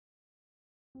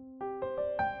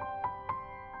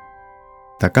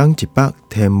逐天一百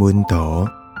天文图，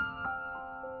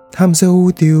探索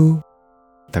宇宙。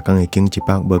逐天会经一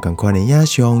百无同款的影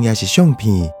像，也是相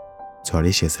片，带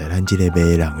你熟悉咱这个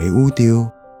迷人的宇宙。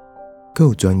更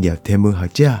有专业天文学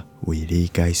者为你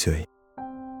解说。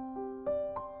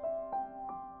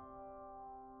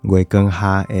月光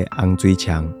下的红水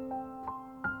墙。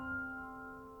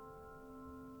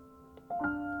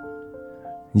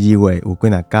2月有几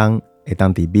若天会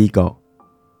当伫美国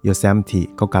Yosemite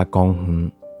国家公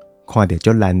园看到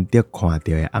足难得看到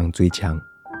的红水墙。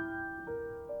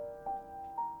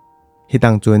迄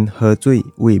当阵河水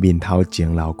为面头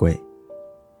前流过，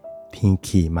天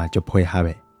气嘛足配合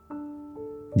的，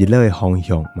日落的方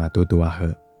向嘛拄啊好。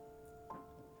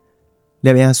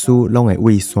摄影师拢会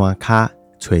为山骹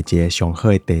找一个上好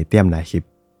的地点来翕。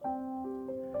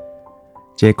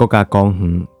这国家公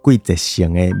园季节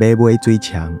性的马尾水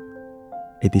墙，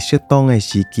会伫适当的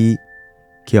时机，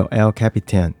叫 El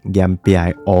Capitan 岩壁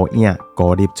的乌影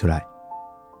孤立出来。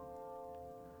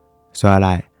接下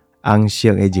来，红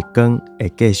色的日光会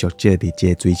继续照伫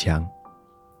这水墙，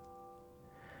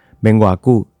免偌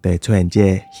久就会出现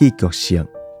这戏剧性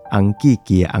红记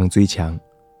记的红水墙。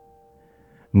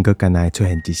毋过敢若会出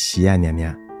现一时啊，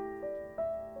尔，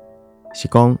是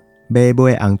讲马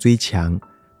尾红水墙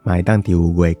嘛会当伫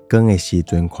有月光的时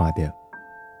阵看到。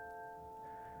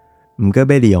毋过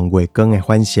要利用月光的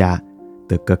反射，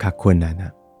就搁较困难啊。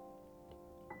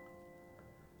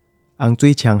红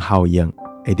水墙效应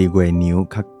会伫月娘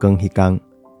较光迄天，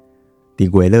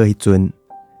伫月落迄阵，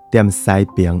踮西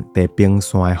边地平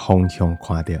线的方向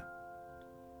看到。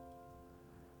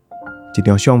这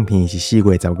张相片是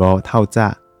4月15透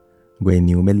早，月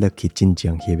娘要落去进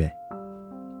前翕的。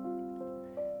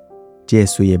这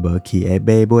水的无去的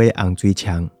马尾红水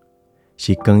墙，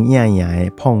是光影影的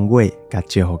碰月甲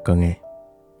照互光的。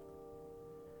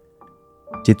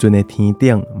即阵的天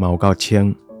顶嘛有够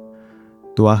清，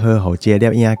拄啊好，互这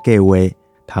摄影计划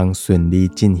通顺利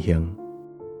进行。